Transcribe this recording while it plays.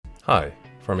Hi,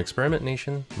 from Experiment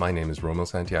Nation, my name is Romo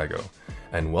Santiago,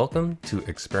 and welcome to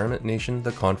Experiment Nation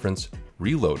The Conference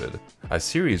Reloaded, a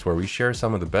series where we share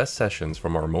some of the best sessions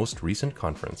from our most recent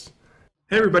conference.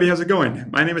 Hey everybody, how's it going?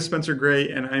 My name is Spencer Gray,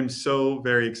 and I'm so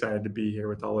very excited to be here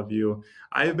with all of you.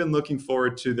 I have been looking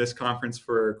forward to this conference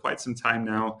for quite some time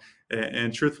now,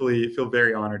 and truthfully feel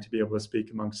very honored to be able to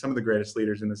speak among some of the greatest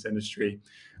leaders in this industry.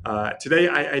 Today,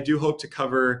 I do hope to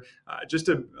cover just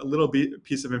a little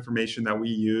piece of information that we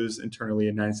use internally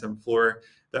at 97th Floor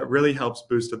that really helps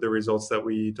boost the results that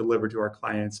we deliver to our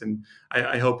clients, and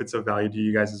I hope it's of value to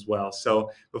you guys as well.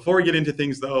 So before we get into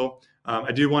things though,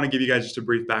 I do want to give you guys just a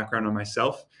brief background on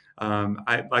myself.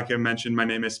 Like I mentioned, my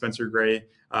name is Spencer Gray.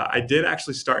 I did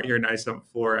actually start here at 97th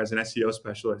Floor as an SEO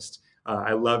specialist.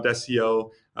 I loved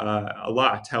SEO a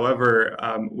lot. However,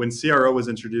 when CRO was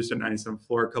introduced at 97th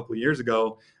Floor a couple of years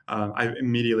ago, I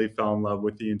immediately fell in love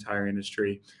with the entire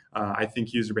industry. I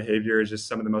think user behavior is just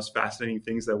some of the most fascinating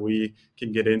things that we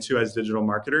can get into as digital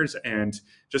marketers, and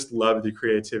just love the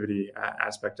creativity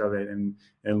aspect of it, and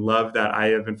love that I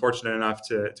have been fortunate enough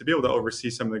to be able to oversee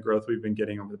some of the growth we've been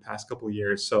getting over the past couple of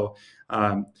years.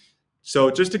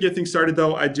 So just to get things started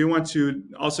though, I do want to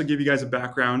also give you guys a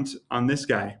background on this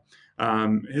guy.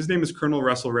 His name is Colonel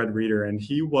Russell Red Reader, and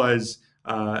he was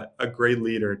a great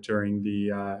leader during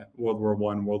the World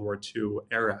War I, World War II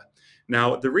era.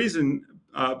 Now, the reason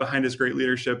behind his great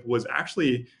leadership was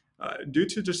actually due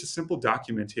to just a simple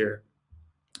document here.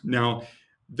 Now,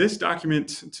 this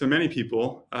document to many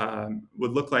people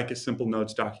would look like a simple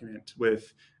notes document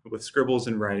with scribbles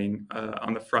and writing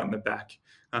on the front and the back.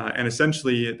 And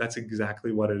essentially, that's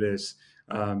exactly what it is.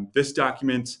 This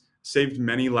document saved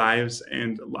many lives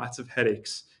and lots of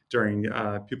headaches during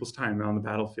people's time on the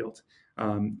battlefield.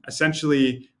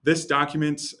 Essentially, this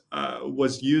document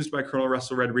was used by Colonel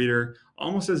Russell Red Reader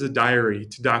almost as a diary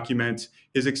to document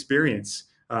his experience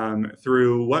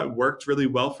through what worked really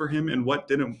well for him and what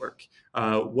didn't work,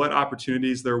 what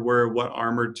opportunities there were, what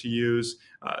armor to use,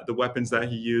 the weapons that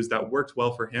he used that worked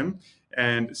well for him,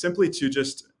 and simply to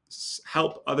just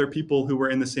help other people who were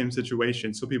in the same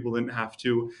situation so people didn't have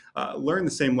to learn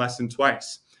the same lesson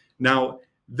twice. Now,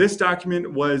 this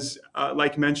document was,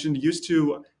 like mentioned, used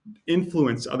to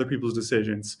influence other people's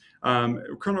decisions.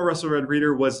 Colonel Russell Red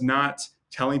Reader was not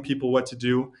telling people what to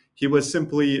do. He was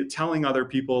simply telling other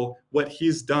people what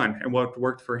he's done and what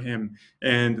worked for him.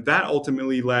 And that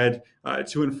ultimately led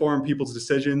to inform people's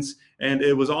decisions. And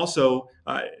it was also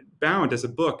bound as a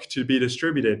book to be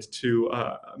distributed to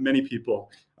many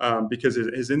people because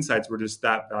his insights were just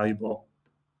that valuable.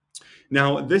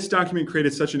 Now, this document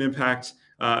created such an impact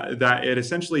that it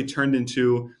essentially turned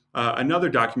into another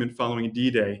document following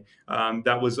D-Day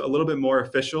that was a little bit more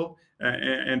official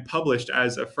and published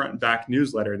as a front and back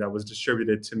newsletter that was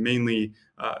distributed to mainly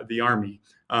the Army.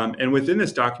 And within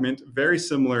this document, very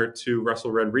similar to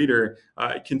Russell Red Reader,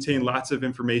 it contained lots of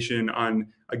information on,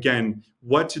 again,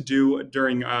 what to do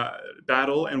during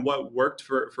battle and what worked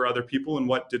for other people and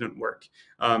what didn't work.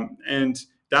 And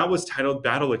that was titled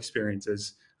Battle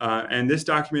Experiences. And this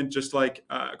document, just like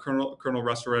Colonel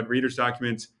Russell Red Reader's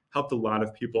document, helped a lot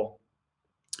of people.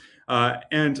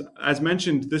 And as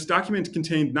mentioned, this document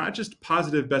contained not just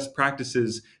positive best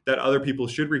practices that other people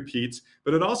should repeat,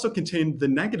 but it also contained the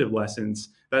negative lessons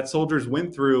that soldiers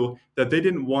went through that they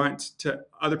didn't want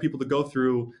other people to go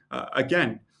through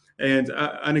again. And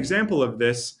an example of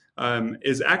this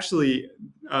is actually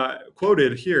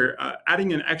quoted here,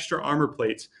 adding an extra armor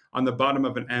plate on the bottom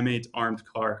of an M8 armed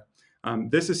car.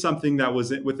 This is something that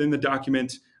was within the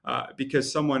document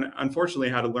because someone unfortunately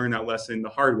had to learn that lesson the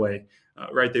hard way.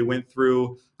 Right, they went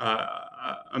through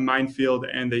a minefield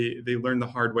and they learned the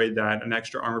hard way that an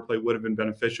extra armor plate would have been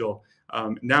beneficial.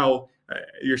 Now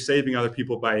you're saving other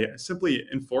people by simply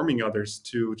informing others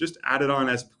to just add it on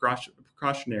as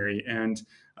precautionary, and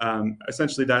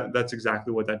essentially that's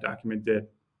exactly what that document did.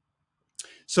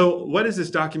 So what does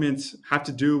this document have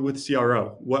to do with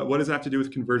CRO? What does it have to do with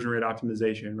conversion rate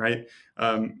optimization, right?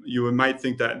 You might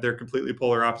think that they're completely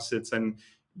polar opposites, and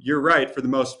you're right for the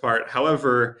most part.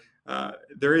 However,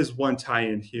 there is one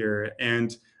tie-in here.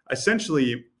 And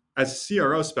essentially, as a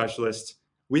CRO specialist,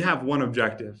 we have one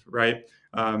objective, right?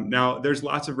 Now, there's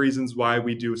lots of reasons why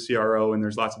we do CRO, and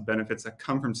there's lots of benefits that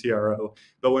come from CRO.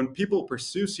 But when people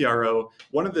pursue CRO,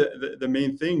 one of the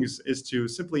main things is to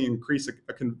simply increase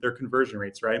their conversion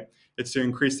rates, right? It's to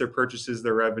increase their purchases,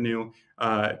 their revenue,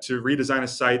 to redesign a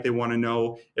site. They want to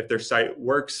know if their site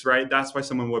works, right? That's why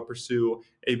someone would pursue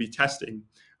A/B testing.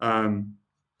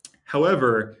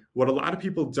 However, what a lot of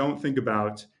people don't think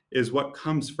about is what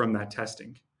comes from that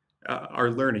testing, our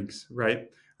learnings, right?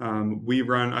 We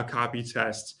run a copy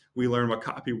test. We learn what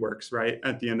copy works, right?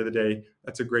 At the end of the day,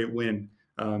 that's a great win.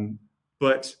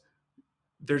 But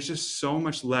there's just so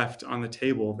much left on the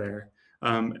table there.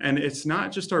 And it's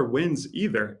not just our wins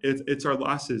either. It's our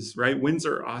losses, right? Wins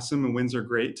are awesome and wins are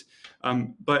great.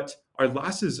 But our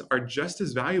losses are just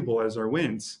as valuable as our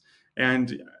wins.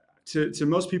 And to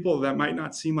most people, that might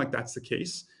not seem like that's the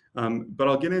case. But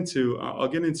I'll get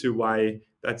into why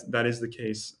that is the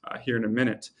case here in a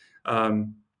minute.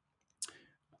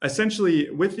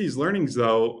 Essentially, with these learnings,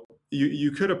 though,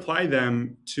 you could apply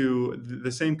them to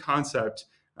the same concept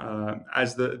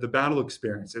as the battle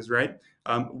experiences, right?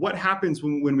 What happens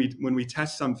when we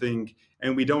test something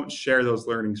and we don't share those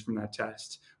learnings from that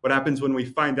test? What happens when we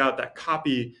find out that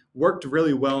copy worked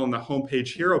really well on the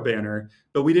homepage hero banner,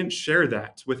 but we didn't share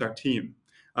that with our team?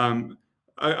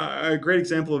 A great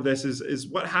example of this is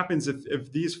what happens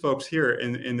if these folks here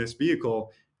in this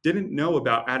vehicle didn't know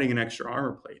about adding an extra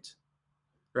armor plate,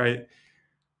 right?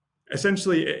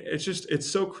 Essentially, it's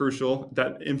so crucial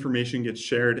that information gets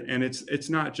shared, and it's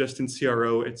not just in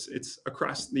CRO, it's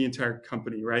across the entire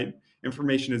company, right?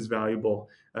 Information is valuable.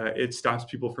 It stops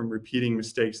people from repeating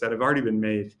mistakes that have already been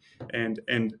made, and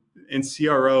in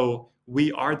CRO,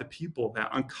 we are the people that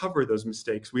uncover those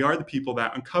mistakes. We are the people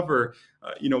that uncover,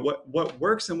 what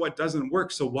works and what doesn't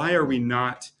work. So why are we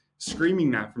not screaming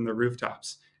that from the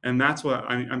rooftops? And that's what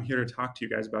I'm here to talk to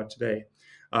you guys about today.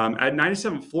 At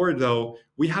 97th Floor, though,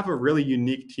 we have a really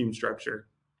unique team structure.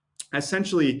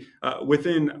 Essentially,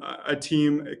 within a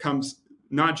team comes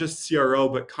not just CRO,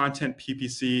 but content,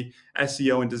 PPC,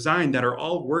 SEO, and design that are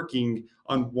all working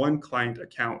on one client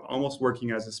account, almost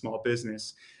working as a small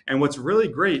business. And what's really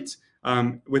great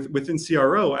within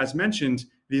CRO, as mentioned,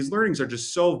 these learnings are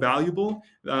just so valuable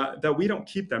that we don't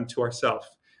keep them to ourselves.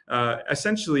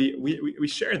 Essentially, we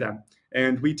share them,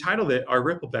 and we titled it our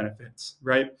Ripple Benefits,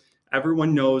 right?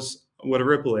 Everyone knows what a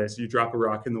ripple is. You drop a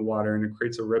rock in the water and it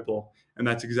creates a ripple. And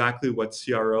that's exactly what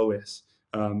CRO is.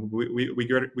 We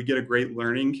get a great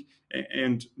learning,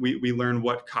 and we learn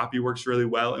what copy works really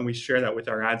well, and we share that with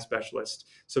our ad specialist.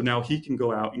 So now he can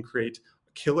go out and create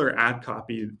killer ad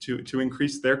copy to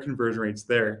increase their conversion rates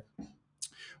there.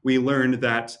 We learned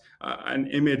that an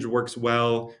image works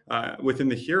well within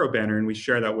the hero banner, and we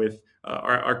share that with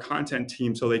our content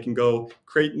team so they can go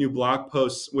create new blog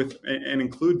posts and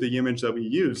include the image that we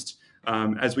used,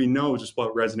 as we know just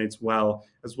what resonates well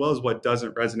as what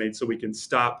doesn't resonate, so we can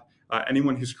stop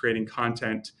anyone who's creating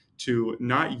content to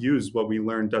not use what we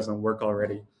learned doesn't work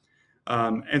already.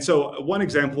 And so one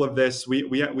example of this,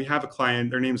 we have a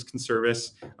client, their name is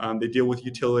Conservice. They deal with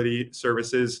utility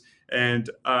services, and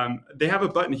they have a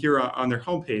button here on their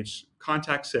homepage,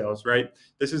 contact sales, right?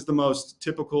 This is the most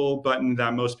typical button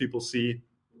that most people see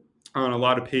on a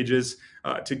lot of pages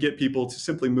to get people to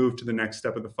simply move to the next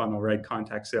step of the funnel, right?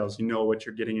 Contact sales, you know what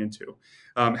you're getting into.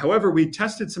 However, we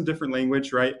tested some different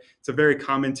language, right? It's a very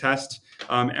common test,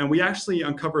 and we actually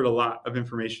uncovered a lot of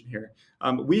information here.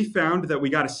 We found that we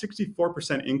got a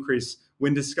 64% increase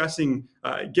when discussing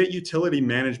get utility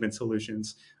management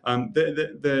solutions.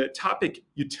 The topic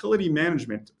utility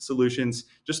management solutions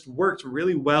just worked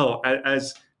really well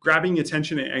as grabbing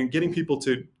attention and getting people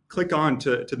to click on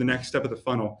to the next step of the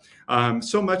funnel.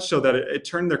 So much so that it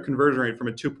turned their conversion rate from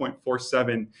a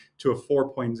 2.47 to a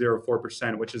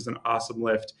 4.04%, which is an awesome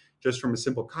lift just from a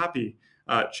simple copy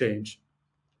change.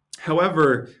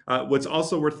 However, what's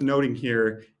also worth noting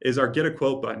here is our get a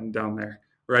quote button down there,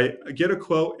 right? Get a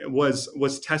quote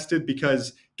was tested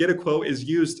because get a quote is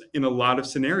used in a lot of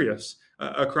scenarios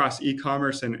across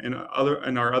e-commerce and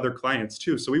our other clients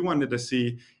too. So we wanted to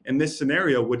see in this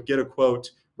scenario, would get a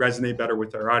quote resonate better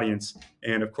with our audience?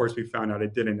 And of course, we found out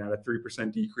it didn't, at a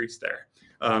 3% decrease there.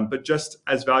 But just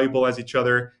as valuable as each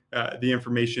other, the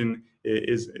information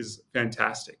is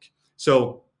fantastic.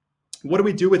 So what do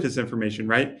we do with this information,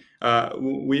 right?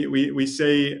 We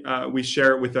say we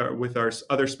share it with our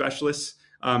other specialists.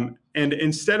 And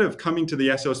instead of coming to the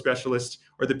SEO specialist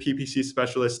or the PPC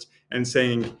specialist and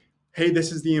saying, hey,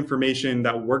 this is the information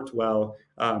that worked well,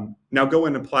 now go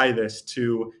and apply this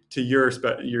to your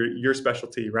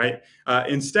specialty, right?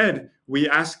 Instead, we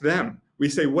ask them, we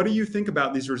say, what do you think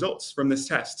about these results from this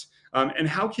test? And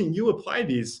how can you apply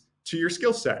these to your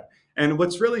skill set? And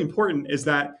what's really important is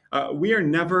that we are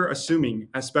never assuming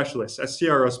as specialists, as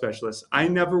CRO specialists. I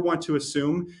never want to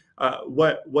assume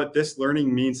what this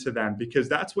learning means to them, because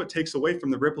that's what takes away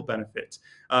from the ripple benefits.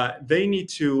 They need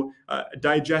to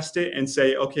digest it and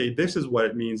say, okay, this is what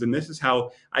it means, and this is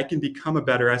how I can become a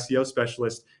better SEO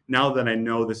specialist now that I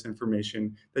know this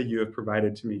information that you have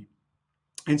provided to me.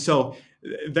 And so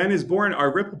then is born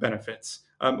our ripple benefits.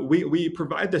 We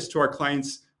provide this to our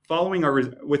clients following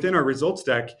within our results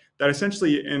deck that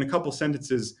essentially in a couple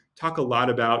sentences talk a lot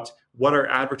about what our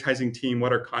advertising team,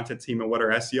 what our content team, and what our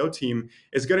SEO team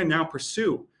is going to now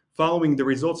pursue following the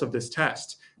results of this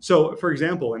test. So, for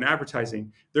example, in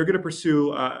advertising, they're going to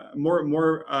pursue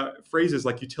more phrases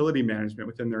like utility management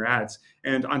within their ads.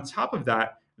 And on top of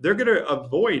that, they're going to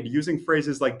avoid using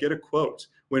phrases like get a quote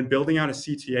when building out a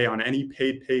CTA on any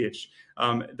paid page.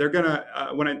 They're going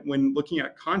to, when looking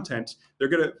at content, they're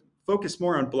going to focus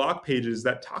more on blog pages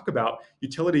that talk about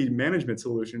utility management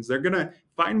solutions. They're going to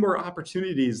find more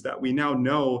opportunities that we now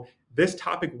know this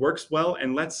topic works well,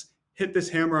 and let's hit this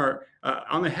hammer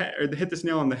on the head, or hit this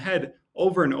nail on the head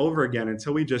over and over again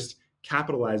until we just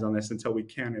capitalize on this until we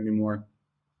can't anymore.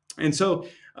 And so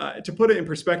to put it in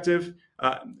perspective,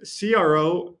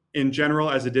 CRO in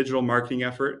general as a digital marketing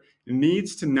effort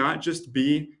needs to not just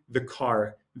be the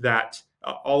car that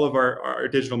all of our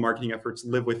digital marketing efforts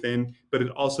live within, but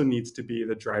it also needs to be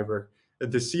the driver.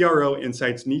 The CRO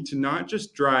insights need to not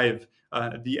just drive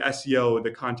the SEO,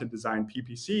 the content design,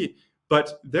 PPC,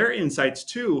 but their insights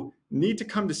too need to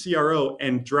come to CRO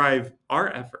and drive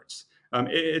our efforts.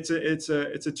 It's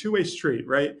a two-way street,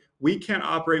 right? We can't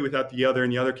operate without the other,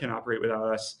 and the other can't operate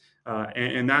without us.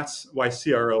 And that's why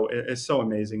CRO is so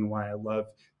amazing and why I love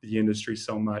the industry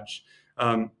so much.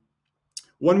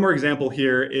 One more example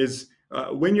here is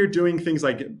when you're doing things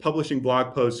like publishing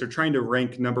blog posts or trying to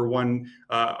rank #1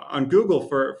 on Google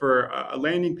for a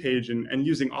landing page and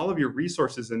using all of your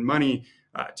resources and money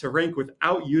to rank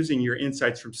without using your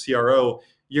insights from CRO,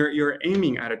 you're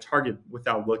aiming at a target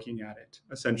without looking at it.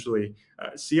 Essentially,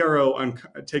 CRO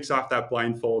takes off that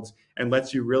blindfold and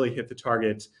lets you really hit the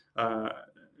target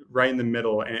right in the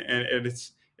middle. And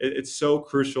it's so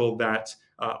crucial that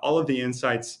all of the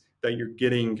insights that you're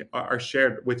getting are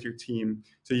shared with your team,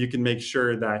 so you can make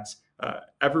sure that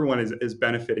everyone is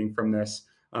benefiting from this.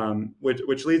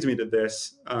 Which leads me to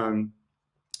this: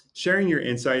 sharing your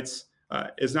insights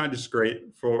is not just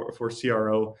great for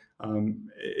CRO.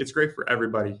 It's great for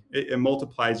everybody. It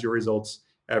multiplies your results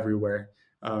everywhere.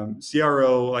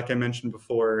 CRO, like I mentioned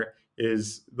before,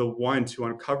 is the one to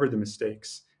uncover the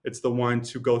mistakes. It's the one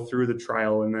to go through the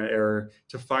trial and the error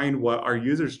to find what our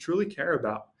users truly care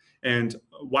about, and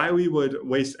why we would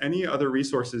waste any other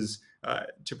resources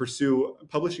to pursue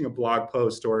publishing a blog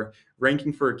post or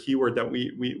ranking for a keyword that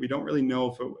we don't really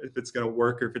know if it's going to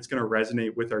work or if it's going to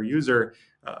resonate with our user.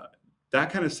 That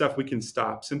kind of stuff we can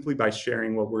stop simply by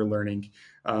sharing what we're learning.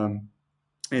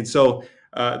 And so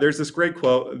there's this great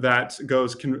quote that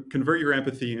goes, convert your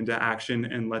empathy into action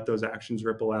and let those actions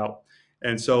ripple out.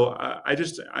 And so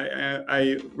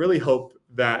I really hope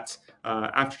that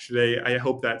after today, I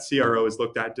hope that CRO is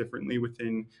looked at differently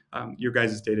within your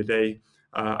guys' day-to-day.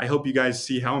 I hope you guys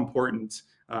see how important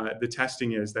the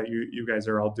testing is that you guys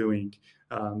are all doing,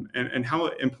 and how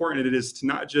important it is to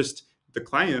not just the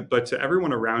client, but to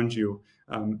everyone around you.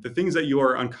 The things that you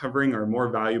are uncovering are more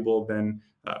valuable than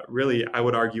really, I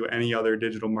would argue, any other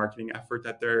digital marketing effort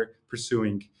that they're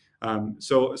pursuing.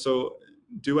 So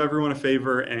do everyone a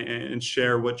favor and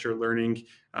share what you're learning,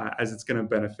 as it's going to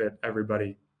benefit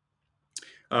everybody.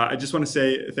 I just want to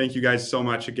say thank you guys so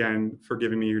much again for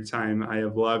giving me your time. I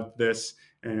have loved this,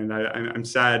 and I'm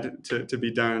sad to be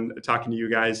done talking to you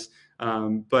guys.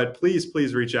 But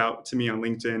please reach out to me on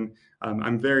LinkedIn.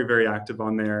 I'm very, very active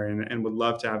on there, and would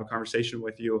love to have a conversation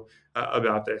with you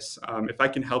about this. If I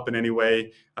can help in any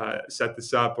way set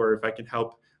this up, or if I can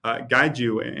help guide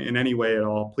you in any way at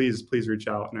all, please reach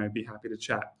out, and I'd be happy to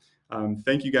chat.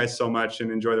 Thank you guys so much, and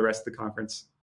enjoy the rest of the conference.